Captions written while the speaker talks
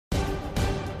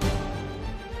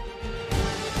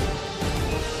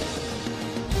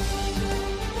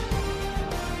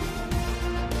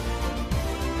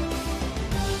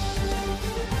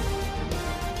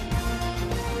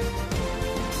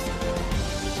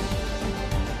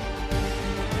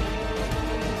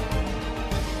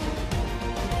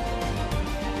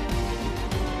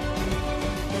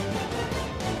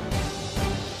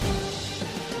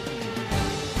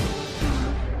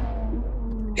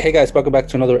Hey guys, welcome back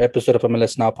to another episode of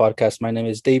MLS Now podcast. My name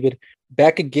is David,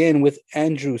 back again with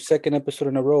Andrew, second episode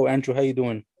in a row. Andrew, how you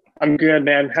doing? I'm good,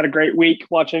 man. Had a great week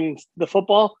watching the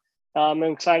football. I'm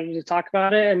excited to talk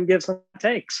about it and give some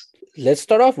takes. Let's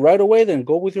start off right away then.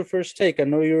 Go with your first take. I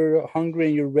know you're hungry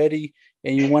and you're ready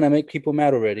and you want to make people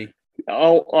mad already.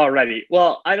 Oh, already.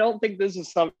 Well, I don't think this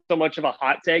is so much of a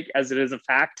hot take as it is a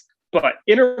fact, but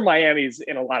Inter Miami's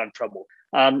in a lot of trouble.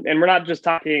 And we're not just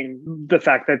talking the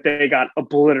fact that they got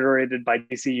obliterated by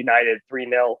DC United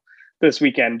 3-0 this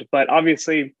weekend, but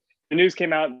obviously the news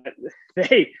came out that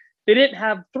they didn't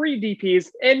have 3 DPs,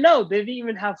 and no, they didn't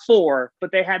even have 4,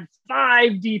 but they had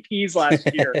 5 DPs last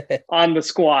year on the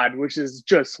squad, which is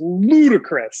just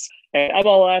ludicrous. And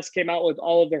MLS came out with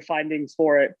all of their findings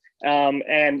for it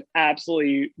and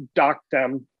absolutely docked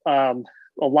them a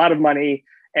lot of money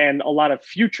and a lot of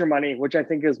future money, which I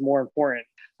think is more important.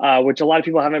 Which a lot of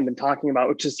people haven't been talking about,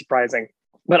 which is surprising.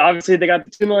 But obviously they got the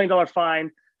 $2 million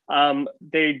fine.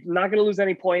 They're not going to lose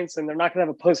any points and they're not going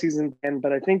to have a postseason win.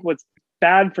 But I think what's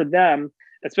bad for them,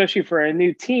 especially for a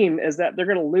new team, is that they're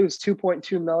going to lose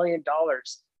 $2.2 million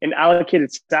in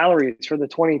allocated salaries for the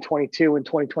 2022 and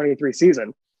 2023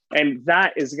 season. And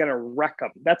that is going to wreck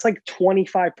them. That's like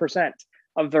 25%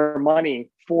 of their money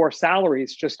for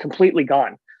salaries just completely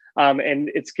gone. And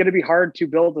it's going to be hard to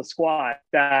build a squad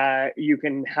that you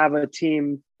can have a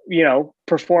team,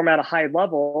 perform at a high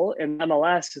level in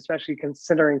MLS, especially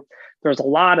considering there's a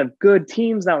lot of good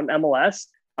teams out in MLS.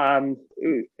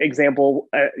 Example,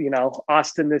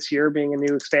 Austin this year being a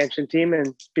new expansion team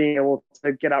and being able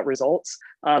to get out results.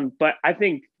 But I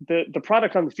think the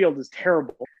product on the field is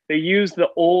terrible. They use the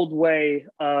old way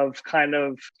of kind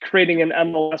of creating an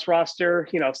MLS roster,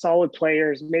 solid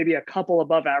players, maybe a couple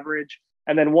above average,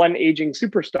 and then one aging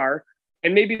superstar.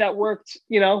 And maybe that worked,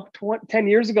 10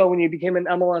 years ago when you became an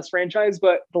MLS franchise,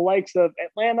 but the likes of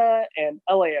Atlanta and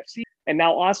LAFC and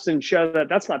now Austin show that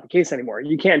that's not the case anymore.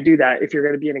 You can't do that if you're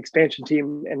going to be an expansion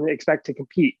team and expect to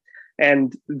compete.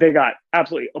 And they got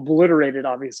absolutely obliterated,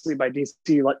 obviously, by DC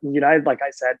United, like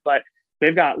I said, but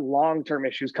they've got long-term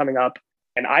issues coming up.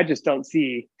 And I just don't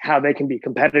see how they can be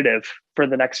competitive for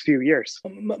the next few years.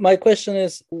 My question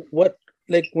is,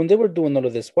 when they were doing all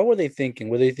of this, what were they thinking?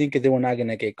 Were they thinking they were not going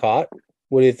to get caught?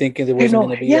 Were they thinking there wasn't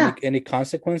going to be any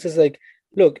consequences? Like,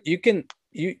 look,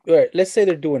 let's say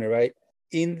they're doing it, right?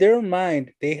 In their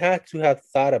mind, they had to have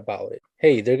thought about it.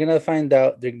 Hey, they're going to find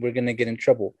out we're going to get in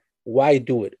trouble. Why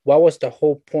do it? What was the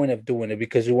whole point of doing it?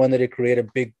 Because you wanted to create a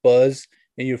big buzz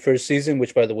in your first season,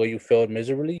 which, by the way, you failed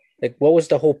miserably. Like, what was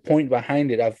the whole point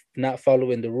behind it of not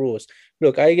following the rules?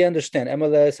 Look, I understand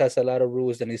MLS has a lot of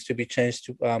rules that needs to be changed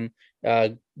to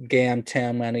GAM,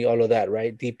 TAM, money, all of that,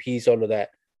 right? DPs, all of that.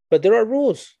 But there are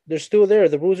rules. They're still there.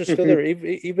 The rules are still there.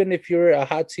 Even if you're a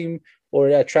hot team or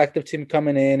an attractive team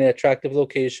coming in, an attractive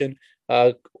location,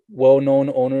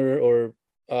 well-known owner or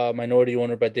minority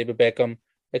owner by David Beckham,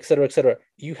 et cetera,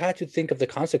 you had to think of the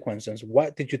consequences.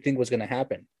 What did you think was going to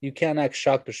happen? You can't act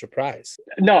shocked or surprised.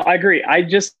 No, I agree. I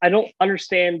don't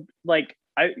understand. Like,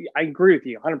 I agree with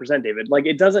you 100%, David. Like,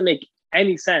 it doesn't make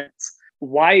any sense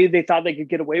why they thought they could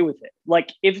get away with it.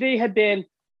 Like, if they had been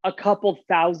a couple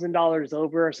 $1,000s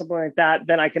over or something like that,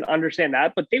 then I can understand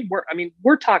that. But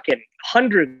we're talking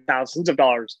hundreds of thousands of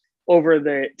dollars over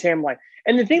the TAM line.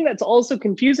 And the thing that's also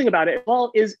confusing about it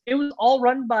all is it was all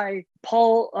run by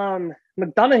Paul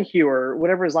McDonough or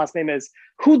whatever his last name is,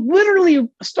 who literally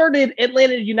started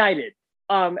Atlanta United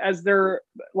as their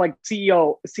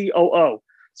COO.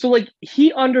 So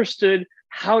he understood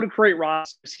how to create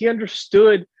rosters. He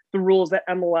understood the rules that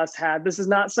MLS had. This is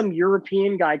not some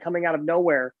European guy coming out of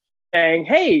nowhere saying,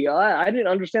 hey, I didn't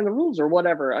understand the rules or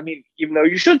whatever. I mean, even though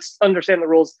you should understand the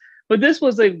rules, but this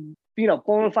was a,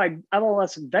 bona fide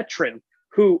MLS veteran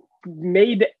who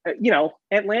made,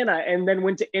 Atlanta and then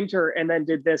went to Inter and then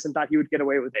did this and thought he would get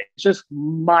away with it. It's just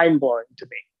mind blowing to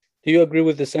me. Do you agree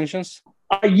with the sanctions?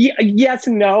 Yes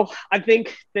and no. I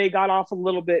think they got off a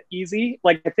little bit easy.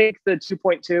 Like, I think the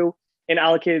 2.2 in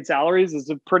allocated salaries is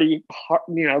a pretty hard,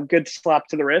 good slap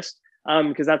to the wrist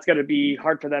because that's going to be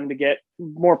hard for them to get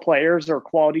more players or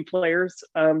quality players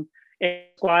in the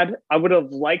squad. I would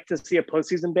have liked to see a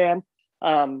postseason ban,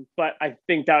 but I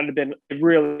think that would have been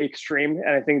really extreme, and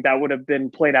I think that would have been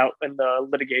played out in the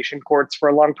litigation courts for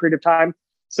a long period of time.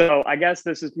 So I guess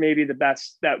this is maybe the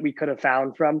best that we could have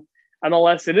found from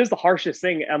MLS. It is the harshest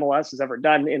thing MLS has ever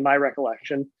done, in my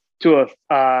recollection, to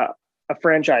a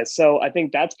franchise. So I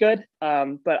think that's good.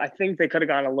 But I think they could have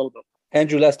gone a little bit.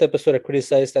 Andrew, last episode I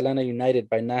criticized Atlanta United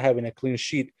by not having a clean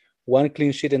sheet. One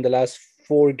clean sheet in the last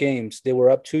 4 games. They were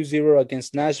up 2-0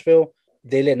 against Nashville.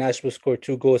 They let Nashville score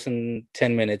 2 goals in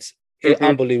 10 minutes.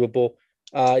 Unbelievable.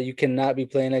 You cannot be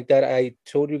playing like that. I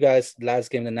told you guys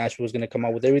last game that Nashville was going to come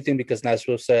out with everything because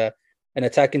Nashville's an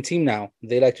attacking team now.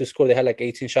 They like to score. They had like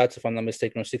 18 shots, if I'm not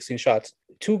mistaken, or 16 shots.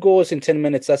 2 goals in 10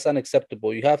 minutes, that's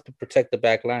unacceptable. You have to protect the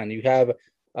back line. You have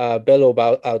Bello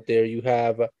out there. You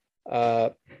have,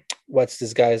 what's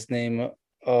this guy's name?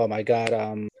 Oh, my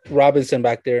God. Robinson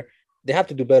back there. They have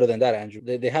to do better than that, Andrew.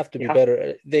 They have to be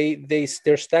better.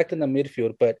 They're stacked in the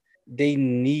midfield, but they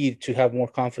need to have more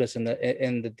confidence in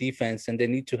the defense, and they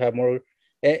need to have more.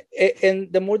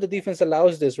 And the more the defense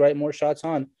allows this, right, more shots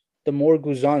on, the more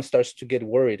Guzan starts to get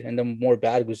worried, and the more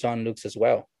bad Guzan looks as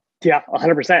well. Yeah,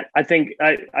 100%. I think.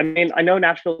 I mean, I know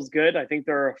Nashville's good. I think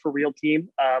they're a for real team.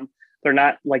 They're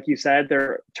not, like you said,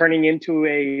 they're turning into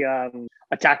a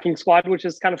attacking squad, which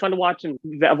is kind of fun to watch, and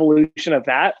the evolution of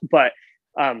that. But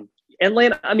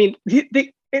Atlanta, I mean,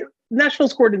 Nashville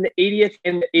scored in the 80th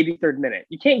and the 83rd minute.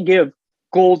 You can't give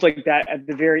goals like that at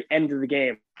the very end of the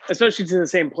game, especially to the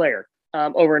same player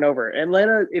over and over.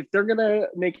 Atlanta, if they're going to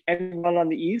make any run on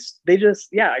the East, I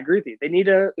agree with you. They need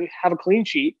to have a clean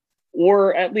sheet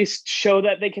or at least show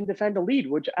that they can defend a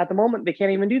lead, which at the moment they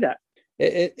can't even do that.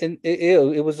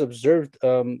 It was observed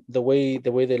the way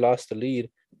they lost the lead.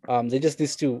 They just need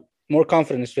to more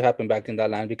confidence to happen back in that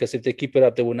line, because if they keep it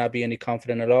up, there will not be any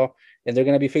confidence at all. And they're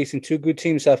going to be facing 2 good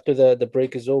teams after the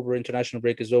break is over, international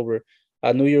break is over.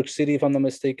 New York City, if I'm not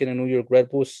mistaken, and New York Red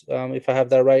Bulls, if I have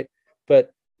that right.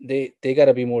 But they got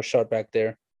to be more sharp back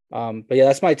there. But yeah,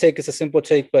 that's my take. It's a simple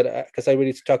take, but because I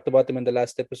really talked about them in the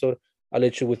last episode, I'll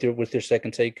let you with your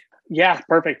second take. Yeah,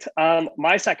 perfect.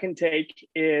 My second take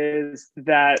is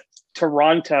that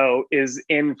Toronto is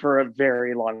in for a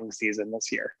very long season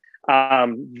this year.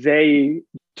 They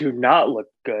do not look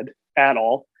good at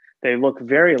all. They look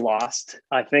very lost.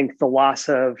 I think the loss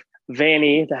of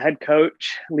Vanny, the head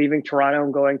coach, leaving Toronto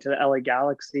and going to the LA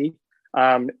Galaxy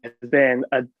has been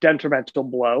a detrimental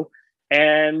blow.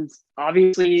 And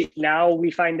obviously now we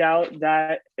find out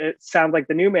that it sounds like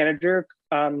the new manager,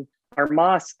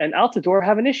 Armas and Altidore,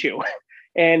 have an issue.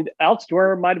 And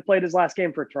Altidore might have played his last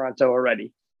game for Toronto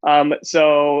already.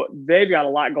 So they've got a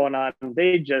lot going on.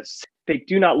 They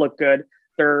do not look good.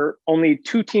 They're only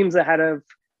 2 teams ahead of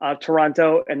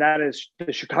Toronto, and that is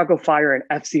the Chicago Fire and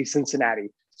FC Cincinnati.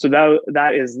 So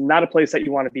that is not a place that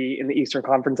you want to be in the Eastern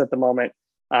Conference at the moment.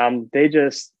 I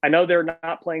know they're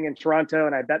not playing in Toronto,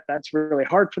 and I bet that's really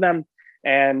hard for them.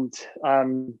 And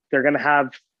they're going to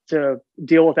have to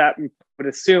deal with that, I would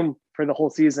assume, for the whole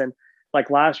season, like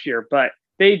last year. But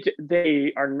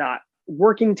they are not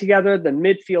working together. The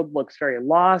midfield looks very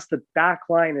lost. The back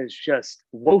line is just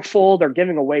woeful. They're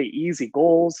giving away easy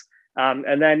goals.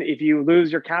 And then if you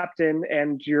lose your captain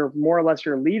and you're more or less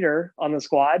your leader on the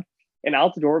squad in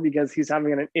Altidore because he's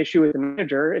having an issue with the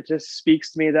manager, it just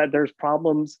speaks to me that there's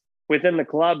problems within the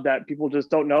club that people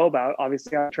just don't know about,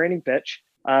 obviously on a training pitch.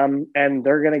 And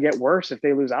they're going to get worse if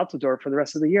they lose Altidore for the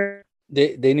rest of the year.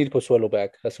 They need Pozuelo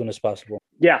back as soon as possible.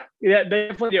 Yeah, they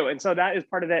definitely do. And so that is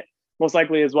part of it, most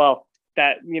likely as well,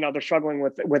 that, they're struggling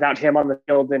without him on the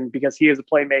field, and because he is a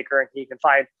playmaker and he can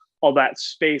find all that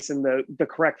space and the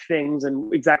correct things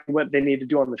and exactly what they need to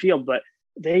do on the field. But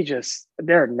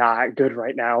they're not good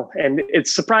right now. And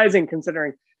it's surprising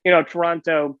considering,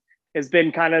 Toronto has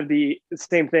been kind of the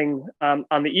same thing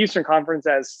on the Eastern Conference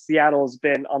as Seattle's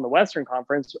been on the Western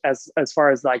Conference as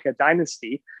far as like a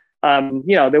dynasty.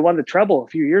 They won the treble a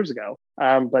few years ago,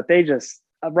 but they just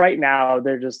right now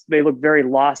they look very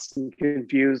lost and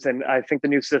confused. And I think the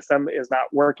new system is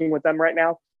not working with them right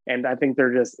now. And I think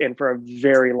they're just in for a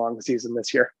very long season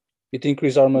this year. You think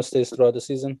Chris Armas stays throughout the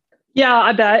season? Yeah,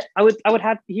 I bet. I would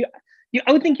have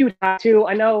I would think you would have to.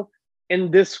 I know in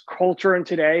this culture and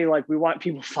today, like, we want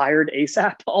people fired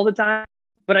ASAP all the time.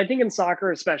 But I think in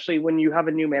soccer, especially when you have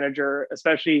a new manager,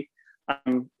 especially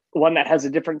one that has a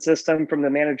different system from the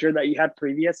manager that you had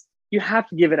previous, you have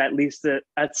to give it at least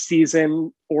a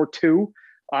season or 2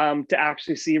 to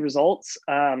actually see results.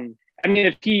 I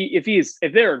mean,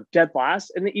 if they're dead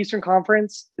last in the Eastern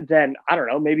Conference, then I don't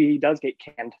know, maybe he does get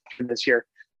canned for this year.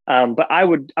 But I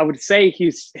would say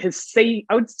his seat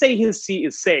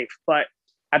is safe. But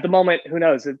at the moment, who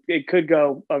knows? It could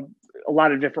go a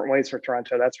lot of different ways for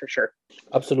Toronto. That's for sure.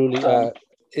 Absolutely.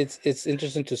 It's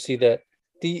interesting to see that.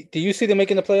 Do you see them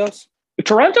making the playoffs?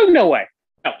 Toronto? No way.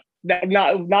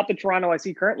 No, not the Toronto I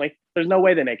see currently. There's no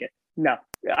way they make it. No,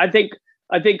 I think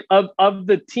of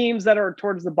the teams that are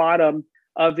towards the bottom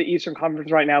of the Eastern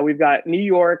Conference right now, we've got New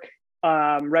York,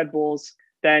 Red Bulls,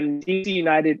 then DC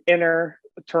United, Inter,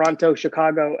 Toronto,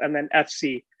 Chicago, and then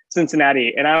FC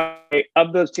Cincinnati. And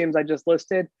of those teams I just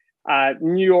listed,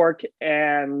 New York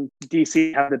and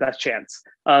DC have the best chance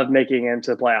of making it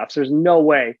into the playoffs. There's no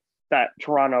way that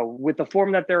Toronto, with the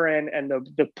form that they're in and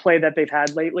the play that they've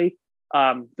had lately,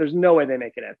 there's no way they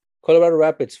make it in. Colorado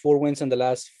Rapids, 4 wins in the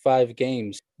last 5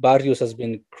 games. Barrios has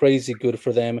been crazy good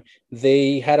for them.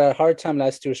 They had a hard time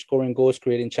last year scoring goals,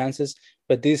 creating chances,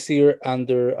 but this year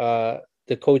under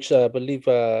the coach, I believe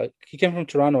he came from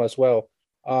Toronto as well.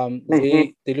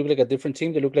 They look like a different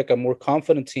team. They look like a more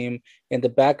confident team in the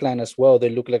back line as well. They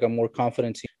look like a more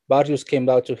confident team. Barrios came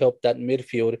out to help that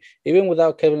midfield. Even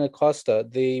without Kevin Acosta,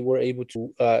 they were able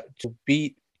to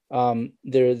beat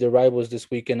their rivals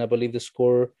this weekend. I believe the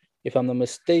score, if I'm not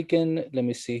mistaken, let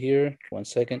me see here. 1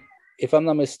 second. If I'm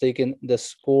not mistaken, the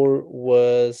score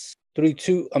was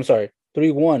 3-2. I'm sorry,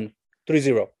 3-1,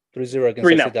 3-0. 3-0 against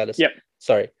FC Dallas. Yep.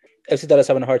 Sorry. FC Dallas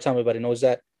having a hard time. Everybody knows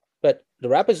that. But the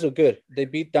Rapids are good. They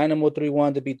beat Dynamo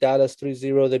 3-1. They beat Dallas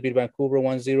 3-0. They beat Vancouver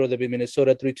 1-0. They beat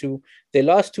Minnesota 3-2. They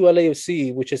lost to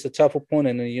LAFC, which is a tough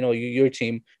opponent, and your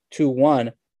team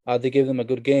 2-1. They gave them a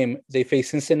good game. They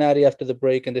face Cincinnati after the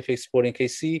break, and they face Sporting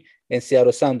KC and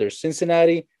Seattle Sounders.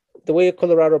 Cincinnati, the way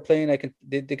Colorado are playing,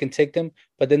 they can take them,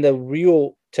 but then the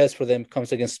real test for them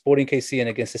comes against Sporting KC and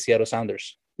against the Seattle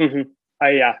Sounders. Mm-hmm.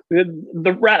 Yeah,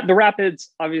 the Rapids,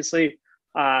 obviously,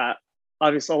 a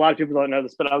lot of people don't know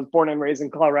this, but I was born and raised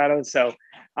in Colorado, so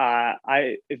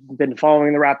I've been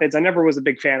following the Rapids. I never was a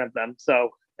big fan of them,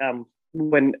 so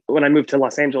when I moved to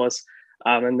Los Angeles,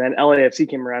 and then LAFC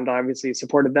came around, I obviously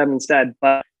supported them instead.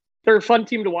 But they're a fun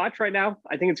team to watch right now.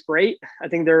 I think it's great. I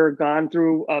think they're gone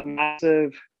through a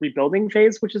massive rebuilding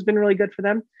phase, which has been really good for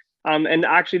them. And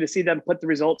actually to see them put the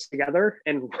results together,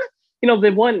 and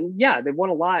they've won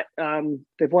a lot.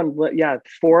 They've won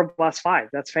 4 of the last 5.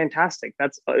 That's fantastic.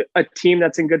 That's a team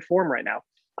that's in good form right now.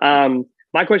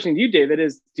 My question to you, David,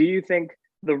 is: do you think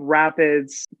the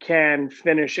Rapids can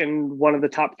finish in one of the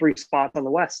top 3 spots on the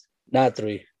West? Not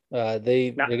 3.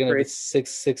 They're going to be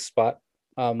sixth spot.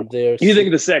 You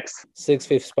think the 6th,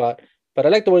 5th spot, but I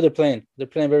like the way they're playing. They're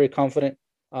playing very confident.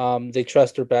 They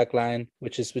trust their back line,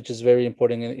 which is very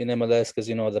important in MLS, because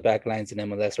the back lines in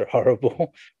MLS are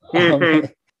horrible.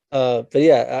 But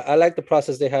yeah, I like the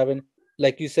process they're having.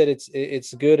 Like you said,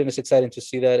 it's good and it's exciting to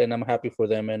see that, and I'm happy for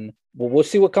them. And we'll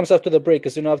see what comes after the break,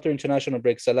 because after international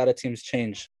breaks, a lot of teams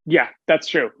change. Yeah, that's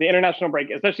true. The international break,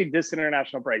 especially this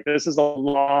international break, this is a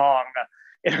long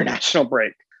international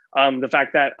break. The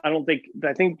fact that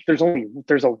I think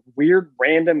there's a weird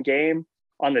random game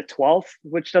on the 12th,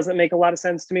 which doesn't make a lot of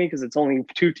sense to me, because it's only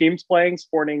 2 teams playing,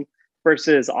 Sporting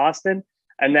versus Austin.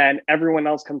 And then everyone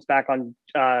else comes back on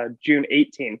June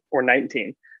 18 or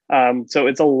 19. So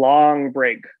it's a long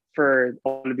break for a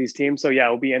lot of these teams. So yeah,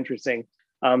 it'll be interesting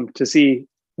to see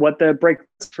what the break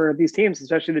is for these teams,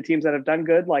 especially the teams that have done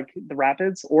good, like the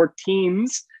Rapids, or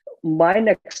teams. My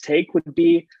next take would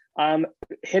be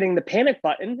hitting the panic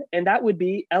button, and that would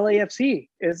be LAFC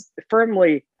is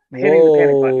firmly hitting the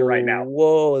panic button right now.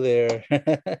 Whoa there.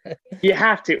 You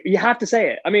have to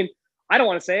say it. I mean, I don't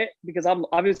want to say it because I'm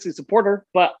obviously a supporter,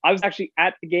 but I was actually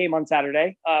at the game on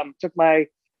Saturday. Took my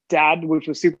dad, which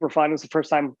was super fun. It was the first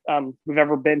time we've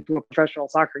ever been to a professional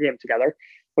soccer game together,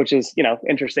 which is,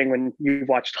 interesting when you've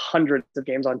watched hundreds of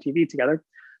games on TV together.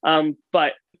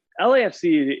 But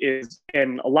LAFC is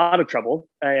in a lot of trouble,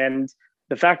 and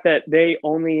the fact that they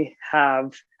only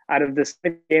have, out of the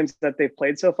 6 games that they've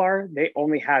played so far, they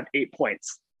only have 8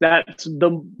 points. That's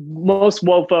the most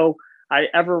woeful I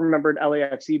ever remembered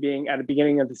LAFC being at the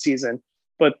beginning of the season.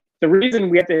 But the reason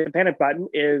we have to hit the panic button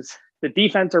is the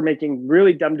defense are making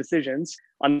really dumb decisions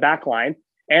on the back line,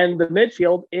 and the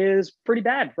midfield is pretty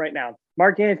bad right now.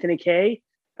 Mark-Anthony Kaye,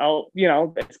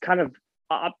 it's kind of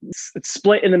it's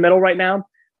split in the middle right now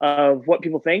of what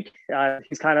people think.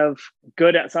 He's kind of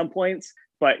good at some points,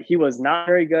 but he was not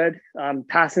very good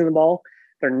passing the ball.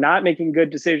 They're not making good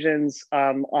decisions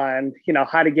on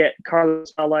how to get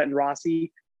Carlos Vela and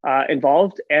Rossi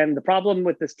involved. And the problem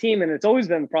with this team, and it's always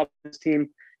been the problem with this team,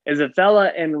 is if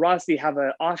Vela and Rossi have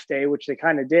an off day, which they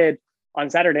kind of did on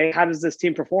Saturday, how does this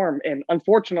team perform? And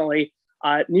unfortunately,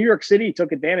 New York City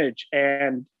took advantage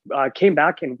and came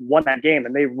back and won that game,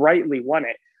 and they rightly won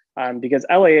it because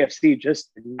LAFC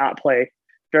just did not play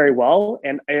very well,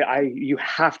 and you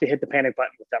have to hit the panic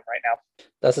button with them right now.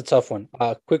 That's a tough one.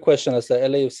 Quick question, as a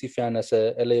LAFC fan, as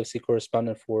a LAFC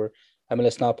correspondent for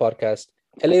MLS Now podcast,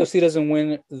 LAFC doesn't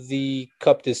win the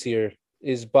cup this year.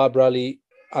 Is Bob Bradley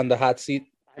on the hot seat?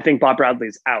 I think Bob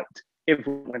Bradley's out if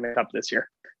we win the cup this year.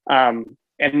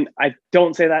 And I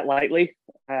don't say that lightly.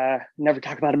 Never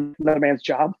talk about another man's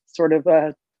job sort of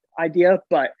idea,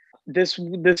 but this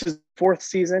is 4th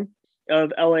season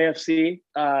of LAFC.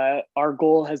 Our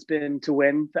goal has been to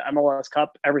win the MLS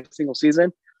Cup every single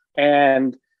season.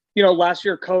 And last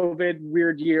year, COVID,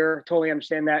 weird year. Totally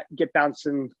understand that. Get bounced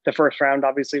in the first round,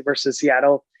 obviously, versus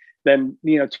Seattle. Then,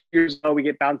 2 years ago, we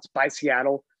get bounced by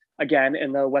Seattle again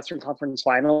in the Western Conference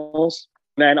Finals.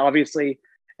 And then, obviously,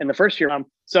 in the first year.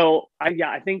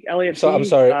 I think LAFC. So I'm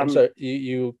sorry.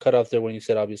 You cut off there when you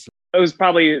said obviously. It was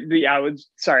probably I was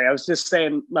just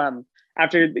saying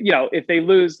after if they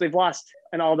lose, they've lost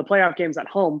in all the playoff games at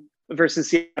home versus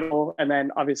Seattle, and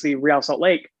then obviously Real Salt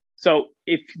Lake. So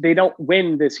if they don't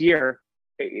win this year,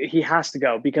 he has to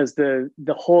go because the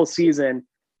whole season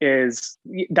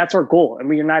that's our goal, and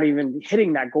we are not even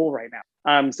hitting that goal right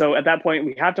now. So at that point,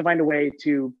 we have to find a way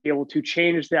to be able to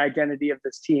change the identity of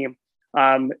this team.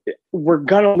 We're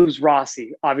gonna lose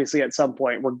Rossi, obviously, at some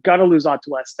point. We're gonna lose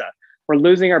Atuesta. We're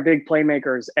losing our big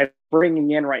playmakers and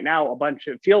bringing in right now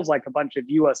it feels like a bunch of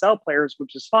USL players,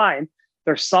 which is fine.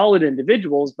 They're solid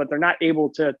individuals, but they're not able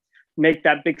to make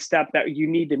that big step that you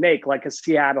need to make, like a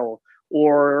Seattle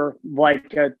or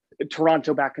like a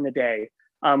Toronto back in the day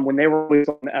when they were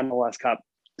on the MLS Cup.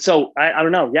 So I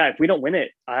don't know. Yeah, if we don't win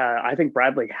it, I think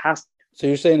Bradley has to. So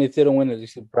you're saying if they don't win it, you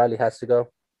see Bradley has to go?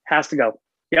 Has to go.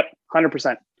 Yep,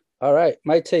 100%. All right,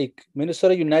 my take.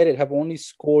 Minnesota United have only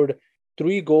scored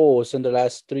 3 goals in the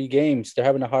last 3 games. They're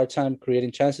having a hard time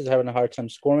creating chances, having a hard time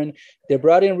scoring. They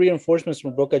brought in reinforcements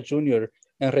from Boca Junior,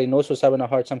 and Reynoso's having a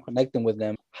hard time connecting with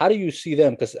them. How do you see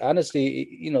them? Because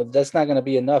honestly, that's not going to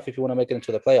be enough if you want to make it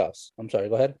into the playoffs. I'm sorry,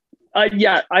 go ahead.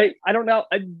 Yeah, I don't know.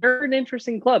 They're an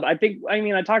interesting club. I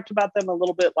talked about them a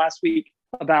little bit last week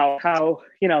about how,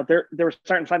 they were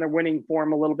starting to find their winning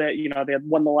form a little bit. They had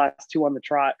won the last 2 on the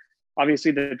trot.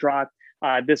 Obviously, the draw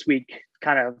this week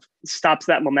kind of stops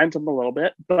that momentum a little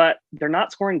bit, but they're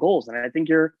not scoring goals. And I think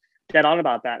you're dead on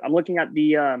about that. I'm looking at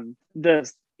the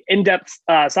in-depth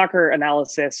soccer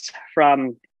analysis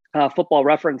from Football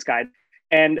Reference Guide.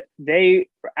 And they,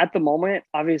 at the moment,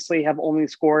 obviously have only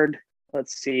scored,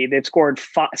 they've scored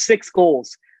 6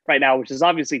 goals right now, which is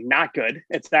obviously not good.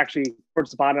 It's actually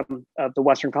towards the bottom of the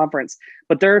Western Conference.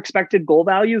 But their expected goal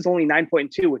value is only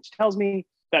 9.2, which tells me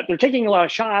that they're taking a lot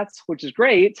of shots, which is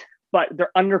great, but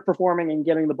they're underperforming and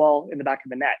getting the ball in the back of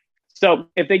the net. So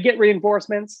if they get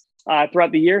reinforcements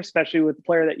throughout the year, especially with the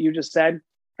player that you just said,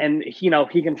 and he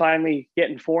can finally get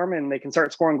in form and they can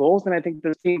start scoring goals, then I think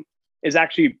this team is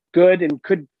actually good and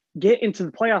could get into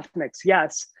the playoff mix,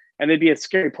 yes, and they'd be a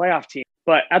scary playoff team.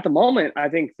 But at the moment, I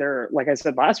think they're, like I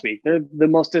said last week, they're the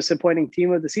most disappointing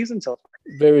team of the season so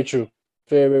far. Very true.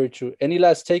 Very, very true. Any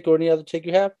last take or any other take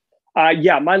you have?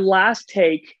 Yeah, my last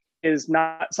take is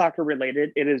not soccer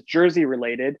related. It is jersey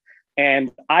related.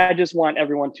 And I just want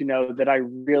everyone to know that I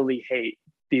really hate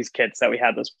these kits that we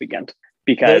had this weekend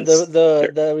because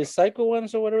the recycle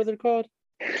ones or whatever they're called.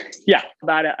 Yeah,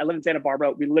 about it. I live in Santa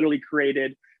Barbara. We literally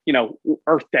created,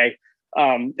 Earth Day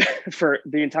for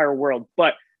the entire world.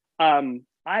 But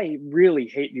I really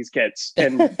hate these kits,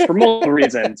 and for multiple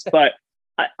reasons. But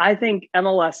I think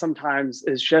MLS sometimes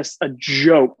is just a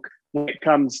joke when it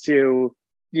comes to,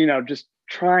 just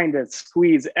trying to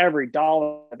squeeze every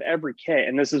dollar of every kit.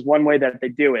 And this is one way that they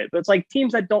do it. But it's like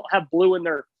teams that don't have blue in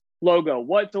their logo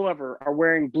whatsoever are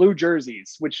wearing blue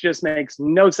jerseys, which just makes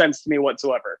no sense to me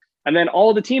whatsoever. And then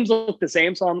all the teams look the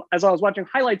same. So as I was watching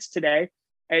highlights today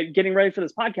and getting ready for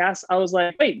this podcast, I was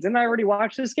like, wait, didn't I already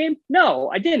watch this game? No,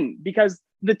 I didn't, because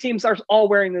the teams are all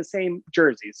wearing the same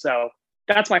jerseys. So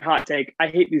that's my hot take. I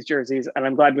hate these jerseys, and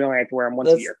I'm glad we only have to wear them once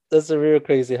a year. That's a real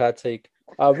crazy hot take.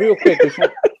 Real quick,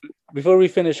 before we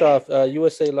finish off,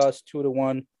 USA lost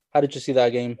 2-1. How did you see that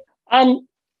game?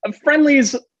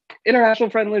 International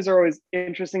friendlies are always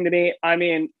interesting to me. I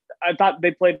mean, I thought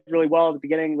they played really well at the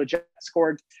beginning. Lletget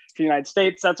scored for the United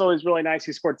States. That's always really nice.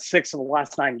 He scored 6 of the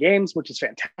last 9 games, which is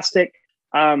fantastic.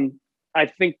 I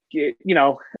think,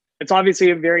 it's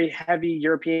obviously a very heavy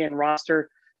European roster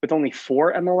with only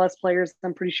 4 MLS players,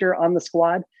 I'm pretty sure, on the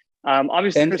squad.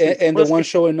 Obviously, and the one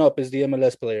showing up is the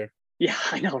MLS player. Yeah,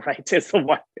 I know, right? It's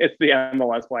the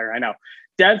MLS player. I know.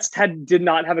 Dest did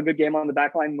not have a good game on the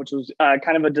back line, which was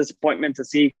kind of a disappointment to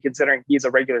see, considering he's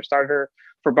a regular starter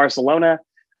for Barcelona.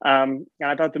 And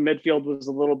I thought the midfield was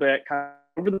a little bit kind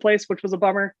of over the place, which was a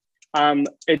bummer.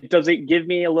 It doesn't give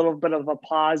me a little bit of a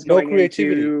pause. No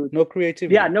creativity.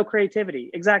 Yeah, no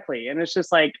creativity. Exactly. And it's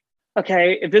just like,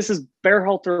 okay, if this is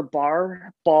Berhalter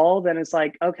ball, then it's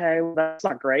like, okay, well, that's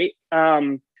not great.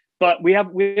 But we have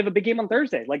a big game on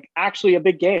Thursday, like actually a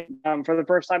big game for the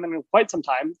first time in quite some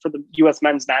time for the U.S.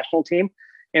 men's national team.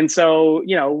 And so,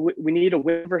 we need a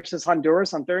win versus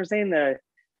Honduras on Thursday in the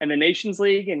Nations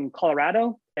League in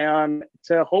Colorado,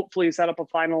 to hopefully set up a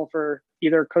final for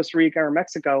either Costa Rica or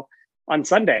Mexico on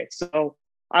Sunday. So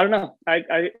I don't know.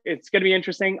 It's going to be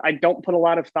interesting. I don't put a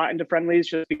lot of thought into friendlies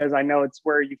just because I know it's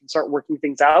where you can start working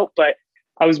things out. But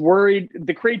I was worried.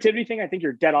 The creativity thing, I think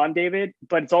you're dead on, David.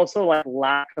 But it's also like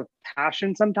lack of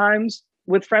passion sometimes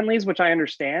with friendlies, which I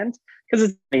understand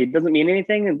because it doesn't mean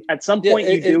anything. And at some point,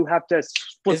 you do have to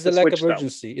flip the lack of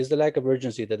urgency. Is the lack of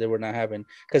urgency that they were not having?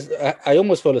 Because I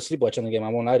almost fell asleep watching the game. I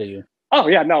won't lie to you. Oh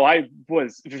yeah, no, I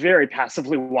was very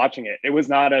passively watching it. It was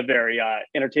not a very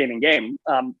entertaining game.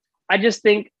 I just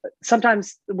think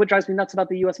sometimes what drives me nuts about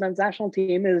the U.S. men's national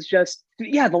team is just,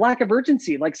 the lack of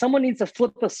urgency. Like someone needs to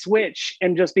flip the switch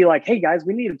and just be like, hey guys,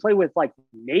 we need to play with like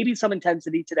maybe some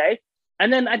intensity today.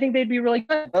 And then I think they'd be really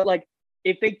good. But like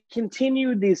if they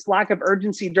continue this lack of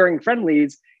urgency during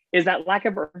friendlies, is that lack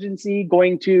of urgency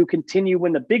going to continue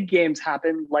when the big games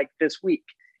happen like this week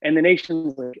and the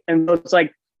Nations League? And it's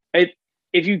like,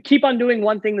 if you keep on doing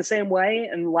one thing the same way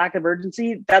and lack of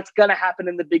urgency, that's going to happen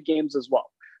in the big games as well.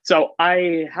 So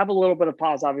I have a little bit of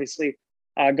pause, obviously,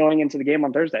 going into the game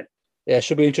on Thursday. Yeah, it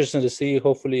should be interesting to see.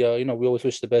 Hopefully, we always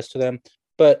wish the best to them.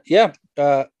 But yeah,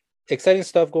 exciting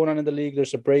stuff going on in the league.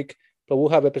 There's a break, but we'll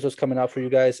have episodes coming out for you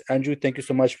guys. Andrew, thank you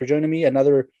so much for joining me.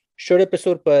 Another short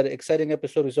episode, but exciting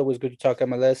episode. It's always good to talk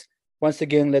MLS. Once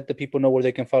again, let the people know where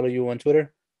they can follow you on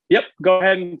Twitter. Yep, go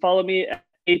ahead and follow me at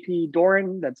AP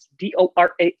Doran. That's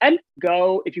DORAN.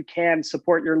 Go, if you can,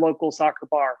 support your local soccer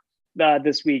bar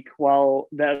this week while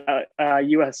the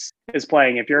U.S. is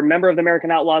playing. If you're a member of the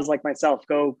American Outlaws like myself,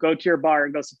 go to your bar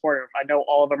and go support them. I know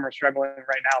all of them are struggling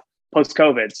right now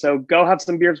post-COVID. So go have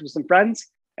some beers with some friends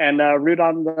and root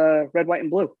on the red, white, and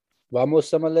blue.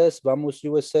 Vamos MLS, vamos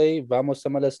USA, vamos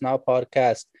MLS Now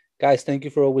podcast. Guys, thank you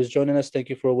for always joining us. Thank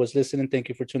you for always listening. Thank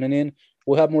you for tuning in.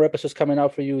 We'll have more episodes coming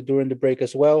out for you during the break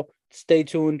as well. Stay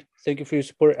tuned. Thank you for your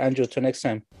support. Andrew, till next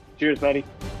time. Cheers, buddy.